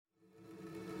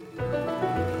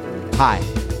Hi,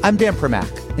 I'm Dan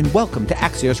Primack, and welcome to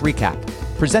Axios Recap,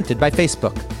 presented by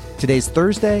Facebook. Today's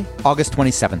Thursday, August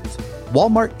 27th.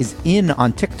 Walmart is in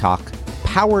on TikTok,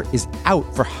 power is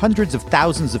out for hundreds of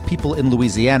thousands of people in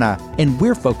Louisiana, and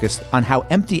we're focused on how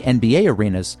empty NBA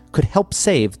arenas could help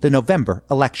save the November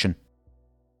election.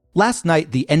 Last night,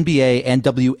 the NBA and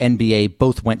WNBA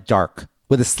both went dark,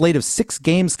 with a slate of 6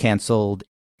 games canceled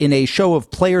in a show of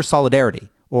player solidarity,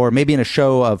 or maybe in a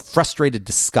show of frustrated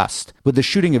disgust, with the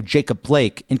shooting of Jacob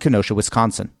Blake in Kenosha,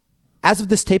 Wisconsin. As of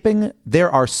this taping,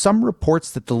 there are some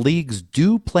reports that the leagues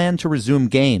do plan to resume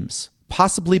games,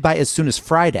 possibly by as soon as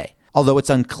Friday, although it's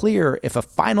unclear if a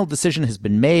final decision has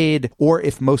been made or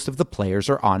if most of the players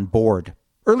are on board.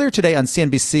 Earlier today on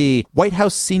CNBC, White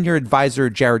House senior advisor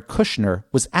Jared Kushner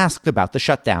was asked about the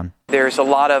shutdown. There's a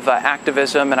lot of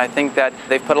activism, and I think that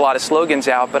they've put a lot of slogans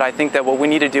out, but I think that what we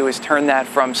need to do is turn that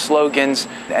from slogans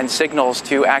and signals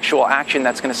to actual action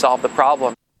that's going to solve the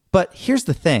problem. But here's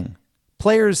the thing.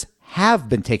 Players have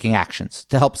been taking actions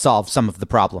to help solve some of the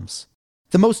problems.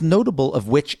 The most notable of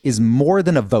which is More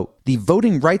Than a Vote, the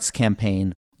voting rights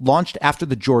campaign launched after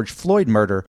the George Floyd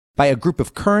murder by a group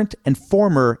of current and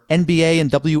former NBA and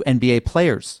WNBA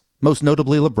players, most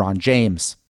notably LeBron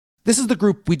James. This is the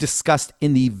group we discussed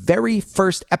in the very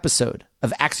first episode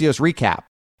of Axios Recap,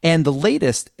 and the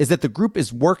latest is that the group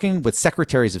is working with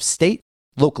secretaries of state,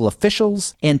 local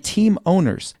officials, and team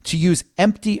owners to use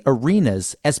empty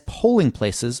arenas as polling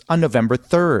places on November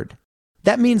 3rd.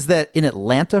 That means that in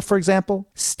Atlanta, for example,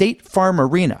 State Farm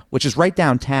Arena, which is right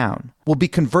downtown, will be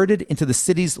converted into the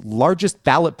city's largest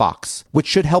ballot box, which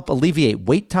should help alleviate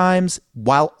wait times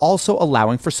while also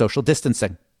allowing for social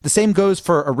distancing. The same goes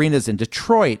for arenas in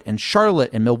Detroit and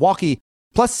Charlotte and Milwaukee,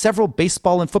 plus several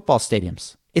baseball and football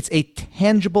stadiums. It's a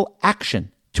tangible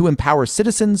action to empower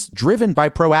citizens driven by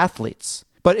pro athletes.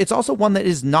 But it's also one that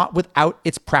is not without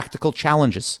its practical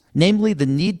challenges, namely the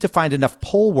need to find enough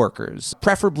poll workers,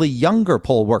 preferably younger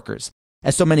poll workers,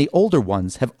 as so many older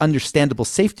ones have understandable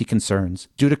safety concerns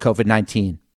due to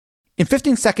COVID-19. In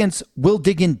 15 seconds, we'll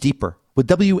dig in deeper with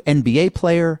WNBA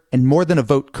player and More Than a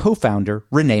Vote co-founder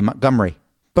Renee Montgomery.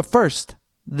 But first,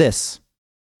 this.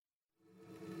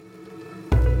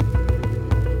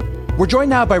 We're joined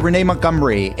now by Renee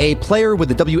Montgomery, a player with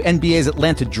the WNBA's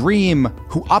Atlanta Dream,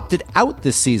 who opted out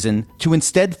this season to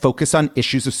instead focus on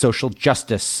issues of social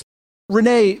justice.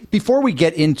 Renee, before we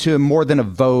get into More Than a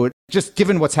Vote, just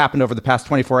given what's happened over the past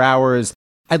 24 hours,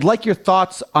 I'd like your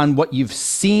thoughts on what you've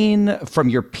seen from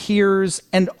your peers,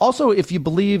 and also if you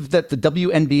believe that the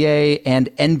WNBA and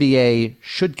NBA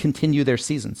should continue their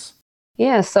seasons.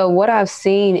 Yeah, so what I've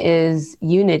seen is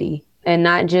unity, and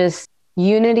not just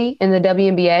unity in the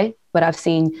WNBA, but I've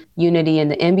seen unity in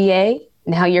the NBA.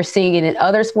 Now you're seeing it in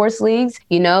other sports leagues.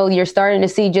 You know, you're starting to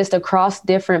see just across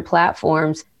different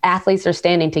platforms, athletes are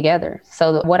standing together.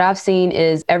 So what I've seen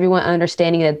is everyone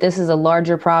understanding that this is a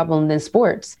larger problem than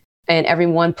sports, and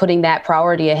everyone putting that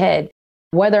priority ahead.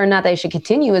 Whether or not they should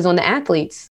continue is on the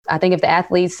athletes. I think if the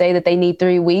athletes say that they need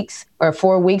 3 weeks or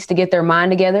 4 weeks to get their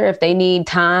mind together, if they need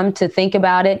time to think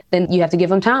about it, then you have to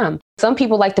give them time. Some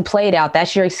people like to play it out.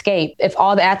 That's your escape. If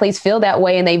all the athletes feel that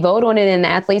way and they vote on it and the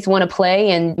athletes want to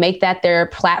play and make that their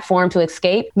platform to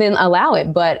escape, then allow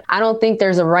it. But I don't think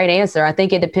there's a right answer. I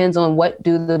think it depends on what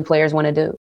do the players want to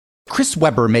do. Chris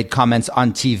Webber made comments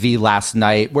on TV last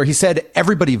night where he said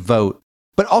everybody vote,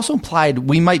 but also implied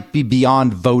we might be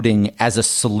beyond voting as a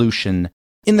solution.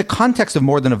 In the context of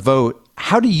More Than a Vote,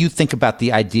 how do you think about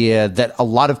the idea that a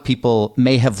lot of people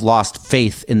may have lost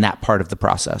faith in that part of the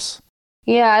process?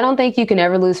 Yeah, I don't think you can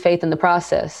ever lose faith in the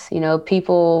process. You know,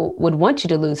 people would want you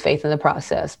to lose faith in the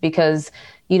process because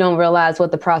you don't realize what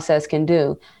the process can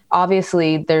do.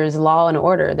 Obviously, there's law and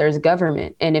order, there's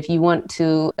government. And if you want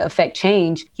to affect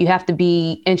change, you have to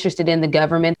be interested in the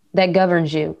government that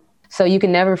governs you. So you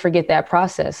can never forget that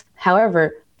process.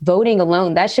 However, voting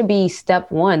alone, that should be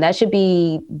step one. That should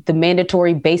be the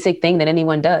mandatory basic thing that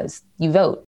anyone does. You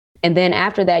vote. And then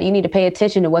after that, you need to pay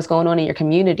attention to what's going on in your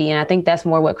community. And I think that's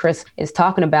more what Chris is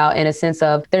talking about in a sense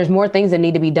of there's more things that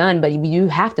need to be done, but you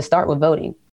have to start with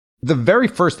voting. The very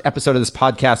first episode of this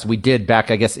podcast we did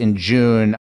back, I guess, in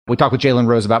June, we talked with Jalen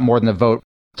Rose about More Than a Vote.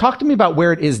 Talk to me about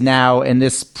where it is now and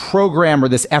this program or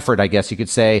this effort, I guess you could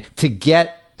say, to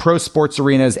get pro sports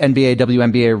arenas, NBA,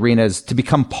 WNBA arenas to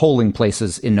become polling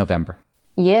places in November.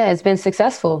 Yeah, it's been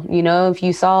successful. You know, if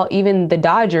you saw even the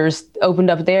Dodgers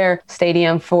opened up their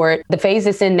stadium for it, the phase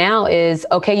it's in now is,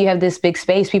 okay, you have this big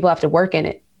space, people have to work in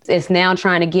it. It's now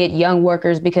trying to get young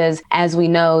workers because, as we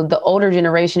know, the older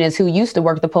generation is who used to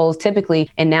work the polls typically,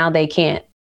 and now they can't,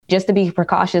 just to be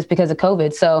precautious because of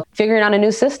COVID. So figuring out a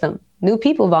new system, new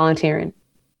people volunteering.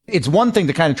 It's one thing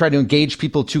to kind of try to engage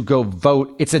people to go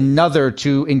vote. It's another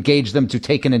to engage them to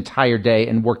take an entire day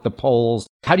and work the polls.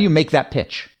 How do you make that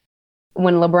pitch?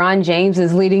 When LeBron James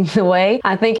is leading the way,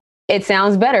 I think it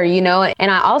sounds better,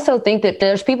 and I also think that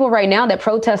there's people right now that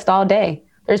protest all day.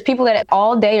 There's people that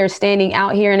all day are standing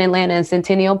out here in Atlanta in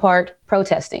Centennial Park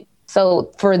protesting.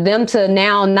 So for them to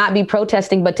now not be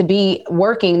protesting, but to be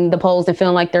working the polls and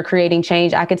feeling like they're creating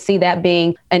change, I could see that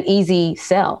being an easy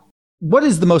sell. What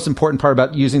is the most important part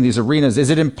about using these arenas?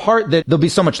 Is it in part that they'll be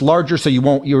so much larger so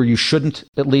you shouldn't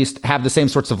at least have the same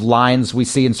sorts of lines we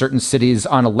see in certain cities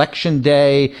on election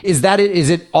day? Is that it?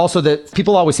 Is it also that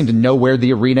people always seem to know where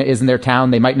the arena is in their town?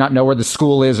 They might not know where the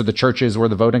school is or the church is where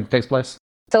the voting takes place?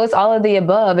 So it's all of the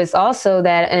above. It's also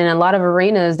that in a lot of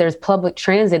arenas, there's public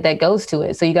transit that goes to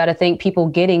it. So you got to think people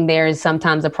getting there is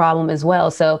sometimes a problem as well.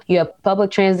 So you have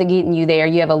public transit getting you there.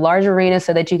 You have a large arena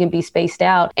so that you can be spaced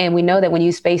out. And we know that when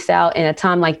you space out in a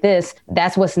time like this,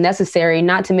 that's what's necessary.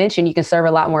 Not to mention you can serve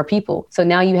a lot more people. So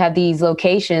now you have these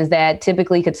locations that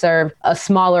typically could serve a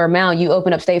smaller amount. You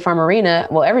open up State Farm Arena.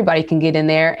 Well, everybody can get in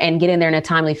there and get in there in a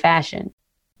timely fashion.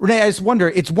 Renee, I just wonder,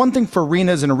 it's one thing for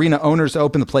arenas and arena owners to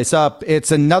open the place up. It's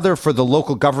another for the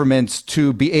local governments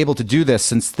to be able to do this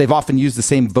since they've often used the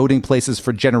same voting places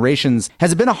for generations.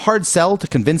 Has it been a hard sell to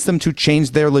convince them to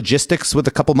change their logistics with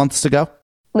a couple months to go?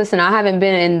 Listen, I haven't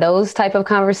been in those type of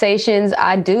conversations.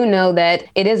 I do know that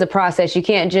it is a process. You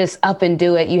can't just up and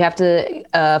do it. You have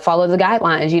to follow the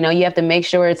guidelines. You have to make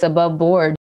sure it's above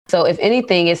board. So if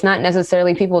anything, it's not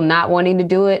necessarily people not wanting to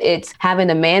do it. It's having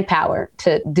the manpower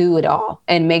to do it all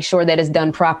and make sure that it's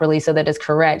done properly so that it's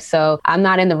correct. So I'm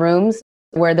not in the rooms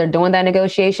where they're doing that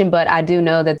negotiation, but I do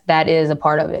know that that is a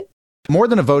part of it. More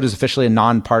Than a Vote is officially a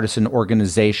nonpartisan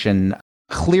organization.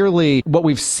 Clearly, what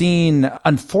we've seen,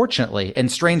 unfortunately and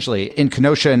strangely, in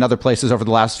Kenosha and other places over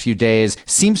the last few days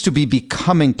seems to be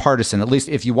becoming partisan, at least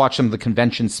if you watch some of the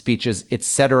convention speeches,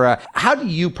 etc. How do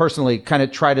you personally kind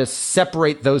of try to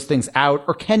separate those things out,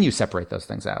 or can you separate those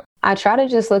things out? I try to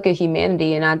just look at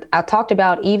humanity. And I talked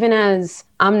about, even as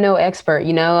I'm no expert,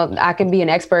 I can be an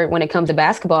expert when it comes to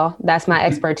basketball. That's my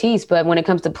expertise. But when it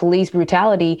comes to police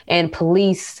brutality and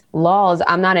police laws,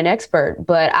 I'm not an expert.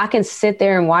 But I can sit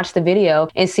there and watch the video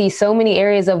and see so many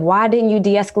areas of why didn't you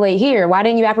de-escalate here? Why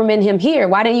didn't you apprehend him here?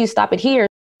 Why didn't you stop it here?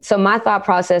 So my thought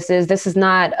process is this is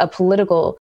not a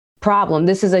political problem.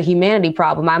 This is a humanity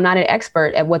problem. I'm not an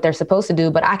expert at what they're supposed to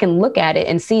do, but I can look at it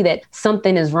and see that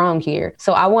something is wrong here.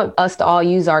 So I want us to all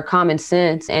use our common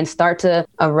sense and start to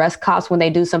arrest cops when they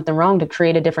do something wrong to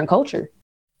create a different culture.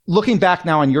 Looking back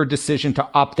now on your decision to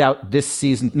opt out this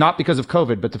season, not because of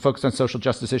COVID, but to focus on social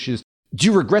justice issues, do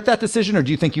you regret that decision, or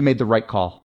do you think you made the right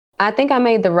call? I think I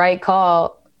made the right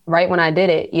call right when I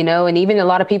did it, and even a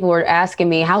lot of people were asking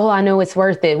me, how will I know it's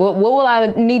worth it? What will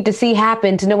I need to see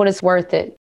happen to know when it's worth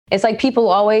it? It's like people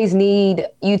always need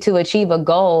you to achieve a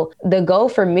goal. The goal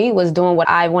for me was doing what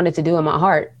I wanted to do in my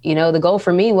heart. The goal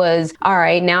for me was, all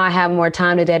right, now I have more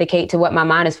time to dedicate to what my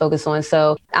mind is focused on.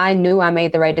 So I knew I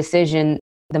made the right decision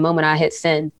the moment I hit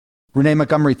send. Renee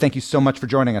Montgomery, thank you so much for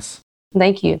joining us.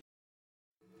 Thank you.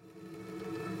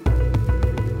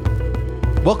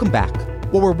 Welcome back.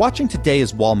 What we're watching today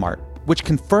is Walmart, which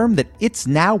confirmed that it's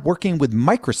now working with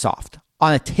Microsoft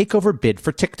on a takeover bid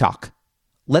for TikTok.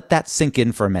 Let that sink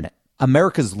in for a minute.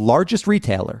 America's largest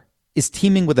retailer is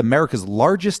teaming with America's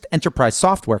largest enterprise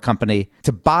software company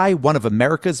to buy one of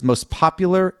America's most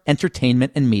popular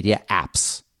entertainment and media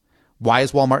apps. Why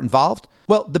is Walmart involved?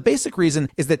 Well, the basic reason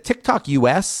is that TikTok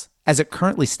US, as it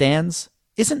currently stands,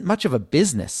 isn't much of a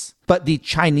business. But the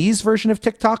Chinese version of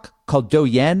TikTok, called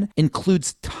Douyin,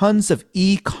 includes tons of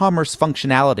e-commerce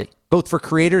functionality, both for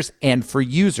creators and for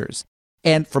users.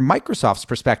 And from Microsoft's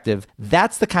perspective,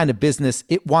 that's the kind of business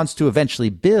it wants to eventually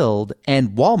build,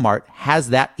 and Walmart has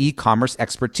that e-commerce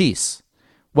expertise.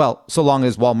 Well, so long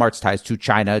as Walmart's ties to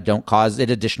China don't cause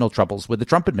it additional troubles with the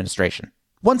Trump administration.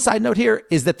 One side note here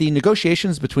is that the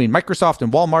negotiations between Microsoft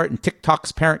and Walmart and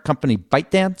TikTok's parent company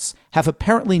ByteDance have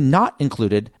apparently not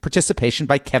included participation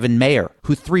by Kevin Mayer,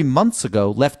 who 3 months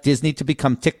ago left Disney to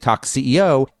become TikTok's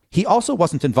CEO. He also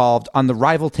wasn't involved on the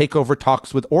rival takeover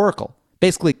talks with Oracle,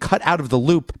 basically cut out of the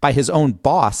loop by his own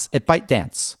boss at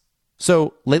ByteDance.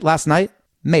 So late last night,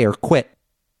 Mayer quit.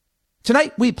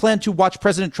 Tonight, we plan to watch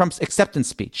President Trump's acceptance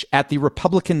speech at the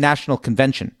Republican National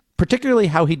Convention, particularly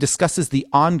how he discusses the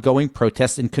ongoing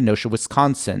protests in Kenosha,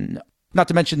 Wisconsin, not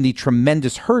to mention the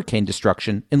tremendous hurricane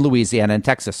destruction in Louisiana and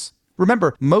Texas.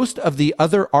 Remember, most of the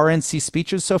other RNC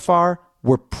speeches so far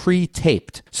were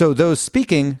pre-taped, so those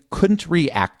speaking couldn't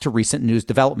react to recent news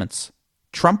developments.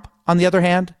 Trump, on the other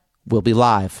hand, will be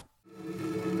live.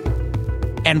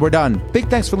 And we're done. Big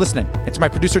thanks for listening. And to my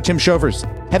producer, Tim Shovers.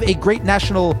 Have a great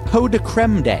National Pot de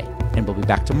Creme Day. And we'll be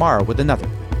back tomorrow with another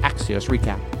Axios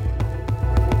Recap.